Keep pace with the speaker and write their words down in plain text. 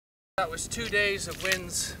That was 2 days of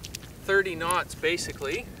winds 30 knots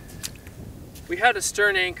basically. We had a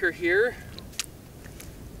stern anchor here,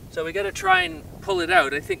 so we got to try and pull it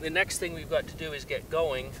out. I think the next thing we've got to do is get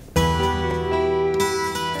going.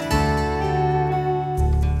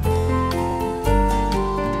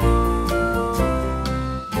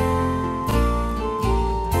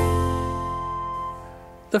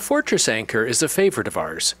 The Fortress anchor is a favorite of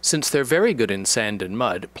ours, since they're very good in sand and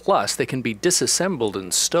mud, plus they can be disassembled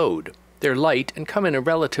and stowed. They're light and come in a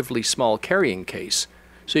relatively small carrying case,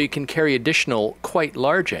 so you can carry additional, quite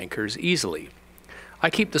large anchors easily. I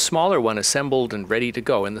keep the smaller one assembled and ready to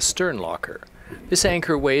go in the stern locker. This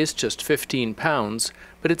anchor weighs just 15 pounds,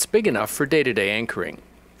 but it's big enough for day-to-day anchoring.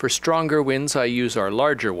 For stronger winds I use our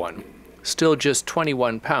larger one, still just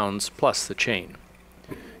 21 pounds plus the chain.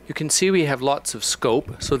 You can see we have lots of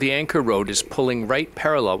scope, so the anchor rode is pulling right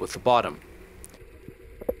parallel with the bottom.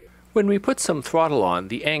 When we put some throttle on,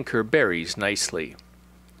 the anchor buries nicely.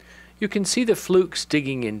 You can see the flukes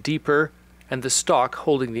digging in deeper and the stock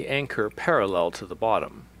holding the anchor parallel to the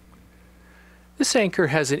bottom. This anchor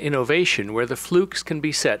has an innovation where the flukes can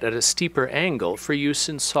be set at a steeper angle for use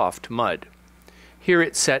in soft mud. Here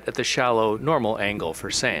it's set at the shallow normal angle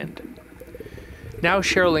for sand. Now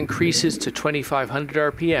Cheryl increases to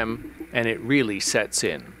 2500 RPM and it really sets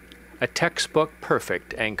in. A textbook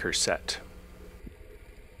perfect anchor set.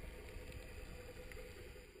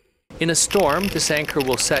 In a storm, this anchor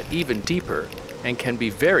will set even deeper and can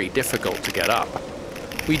be very difficult to get up.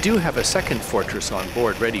 We do have a second Fortress on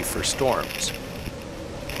board ready for storms.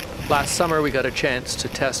 Last summer we got a chance to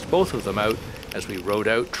test both of them out as we rode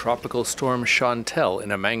out Tropical Storm Chantal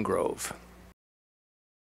in a mangrove.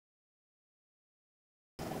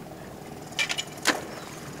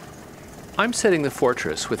 I'm setting the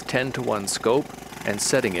Fortress with 10-to-1 scope and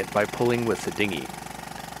setting it by pulling with the dinghy.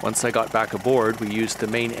 Once I got back aboard, we used the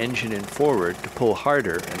main engine in forward to pull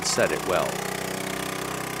harder and set it well.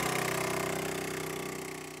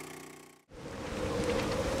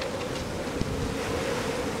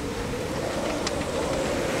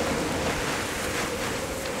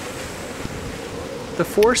 The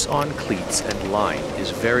force on cleats and line is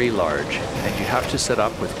very large, and you have to set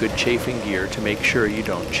up with good chafing gear to make sure you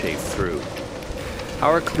don't chafe through.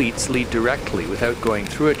 Our cleats lead directly without going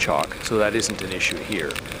through a chock, so that isn't an issue here.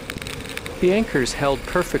 The anchor's held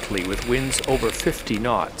perfectly with winds over 50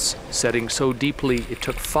 knots, setting so deeply it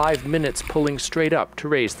took 5 minutes pulling straight up to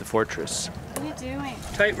raise the Fortress. What are you doing?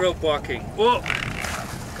 Tightrope walking. Whoa!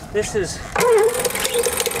 This is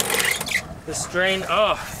the strain.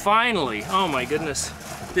 Oh, finally! Oh my goodness.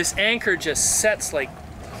 This anchor just sets like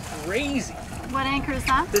crazy. What anchor is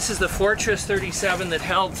that? This is the Fortress 37 that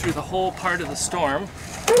held through the whole part of the storm.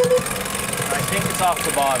 I think it's off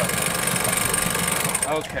the bottom.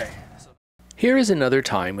 Okay. Here is another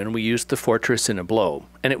time when we used the Fortress in a blow,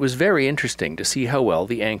 and it was very interesting to see how well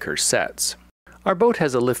the anchor sets. Our boat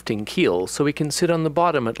has a lifting keel, so we can sit on the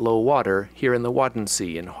bottom at low water here in the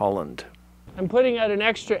Waddenzee in Holland. I'm putting out an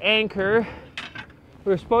extra anchor.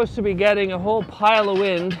 We're supposed to be getting a whole pile of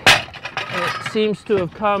wind, and it seems to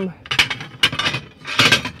have come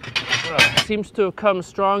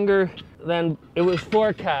stronger than it was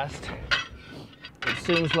forecast. It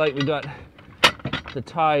seems like we got the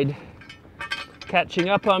tide catching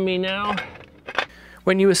up on me now.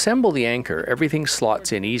 When you assemble the anchor, everything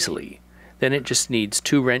slots in easily. Then it just needs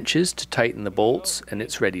 2 wrenches to tighten the bolts and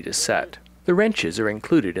it's ready to set. The wrenches are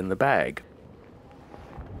included in the bag.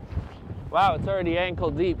 Wow, it's already ankle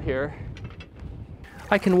deep here.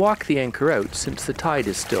 I can walk the anchor out since the tide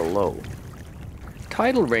is still low.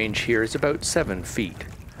 Tidal range here is about 7 feet.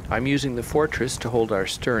 I'm using the Fortress to hold our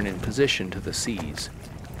stern in position to the seas.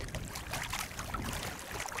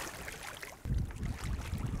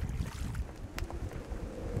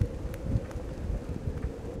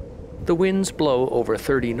 The winds blow over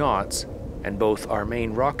 30 knots, and both our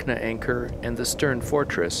main Rockna anchor and the stern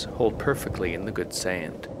Fortress hold perfectly in the good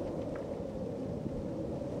sand.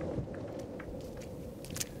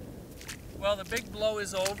 Well, the big blow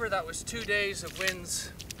is over. That was 2 days of winds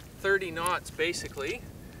 30 knots basically.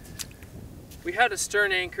 We had a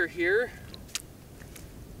stern anchor here,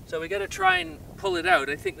 so we got to try and pull it out.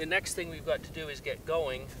 I think the next thing we've got to do is get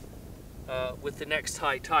going with the next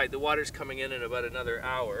high tide. The water's coming in about another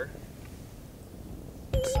hour.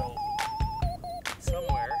 So,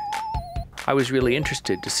 somewhere. I was really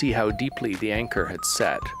interested to see how deeply the anchor had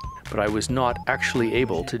set, but I was not actually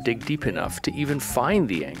able to dig deep enough to even find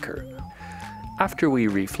the anchor. After we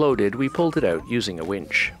refloated, we pulled it out using a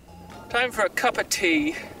winch. Time for a cup of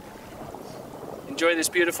tea. Enjoy this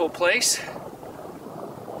beautiful place.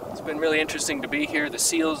 It's been really interesting to be here. The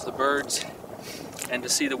seals, the birds, and to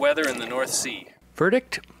see the weather in the North Sea.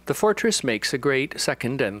 Verdict: the Fortress makes a great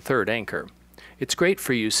second and third anchor. It's great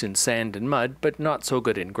for use in sand and mud, but not so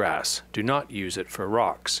good in grass. Do not use it for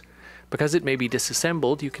rocks. Because it may be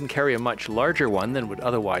disassembled, you can carry a much larger one than would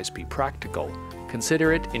otherwise be practical.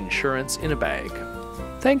 Consider it insurance in a bag.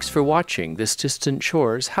 Thanks for watching this Distant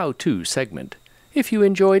Shores how-to segment. If you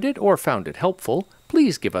enjoyed it or found it helpful,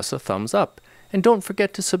 please give us a thumbs up. And don't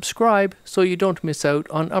forget to subscribe so you don't miss out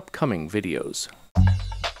on upcoming videos.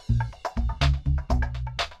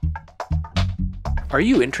 Are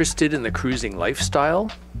you interested in the cruising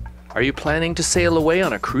lifestyle? Are you planning to sail away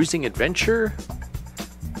on a cruising adventure?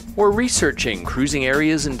 Or researching cruising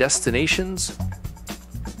areas and destinations?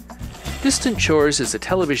 Distant Shores is a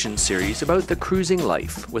television series about the cruising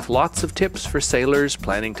life, with lots of tips for sailors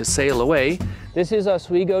planning to sail away. This is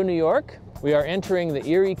Oswego, New York. We are entering the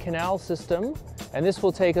Erie Canal system, and this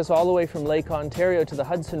will take us all the way from Lake Ontario to the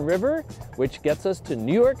Hudson River, which gets us to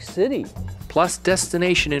New York City. Plus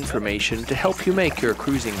destination information to help you make your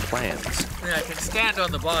cruising plans. Yeah, I can stand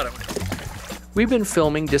on the bottom. We've been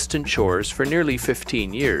filming Distant Shores for nearly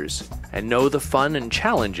 15 years and know the fun and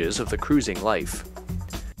challenges of the cruising life.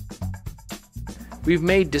 We've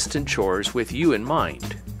made Distant Shores with you in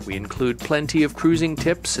mind. We include plenty of cruising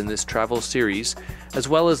tips in this travel series, as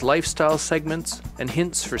well as lifestyle segments and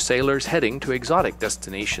hints for sailors heading to exotic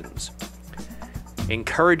destinations.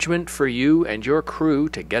 Encouragement for you and your crew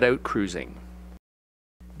to get out cruising.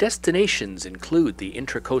 Destinations include the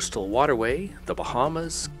Intracoastal Waterway, the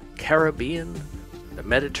Bahamas, Caribbean, the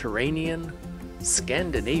Mediterranean,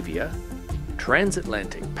 Scandinavia,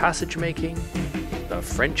 transatlantic passage making, the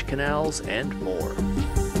French canals, and more.